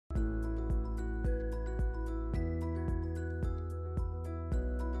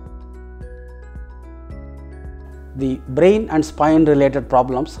The brain and spine related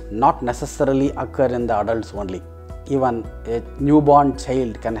problems not necessarily occur in the adults only. Even a newborn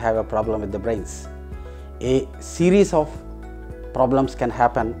child can have a problem with the brains. A series of problems can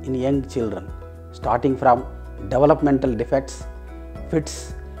happen in young children, starting from developmental defects,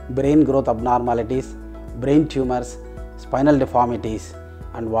 fits, brain growth abnormalities, brain tumors, spinal deformities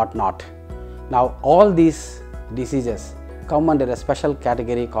and whatnot. Now all these diseases come under a special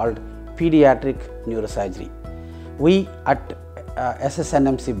category called pediatric neurosurgery. We at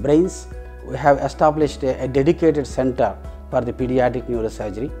SSNMC Brains, we have established a dedicated center for the pediatric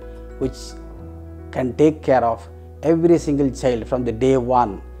neurosurgery, which can take care of every single child from the day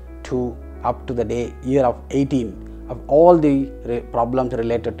 1 to up to the year of 18 of all the problems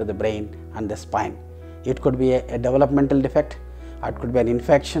related to the brain and the spine. It could be a developmental defect, it could be an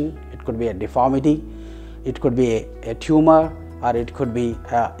infection, it could be a deformity, it could be a tumor, or it could be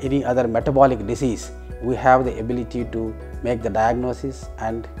any other metabolic disease. We have the ability to make the diagnosis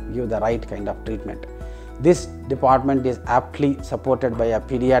and give the right kind of treatment. This department is aptly supported by a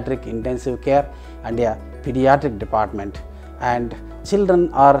pediatric intensive care and a pediatric department, and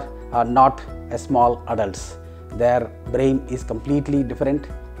children are not small adults. Their brain is completely different,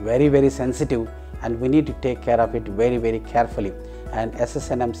 very sensitive, and we need to take care of it very carefully, and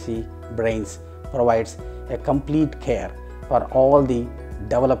SSNMC Brains provides a complete care for all the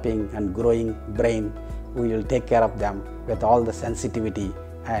developing and growing brain. We will take care of them with all the sensitivity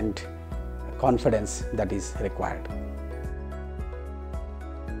and confidence that is required.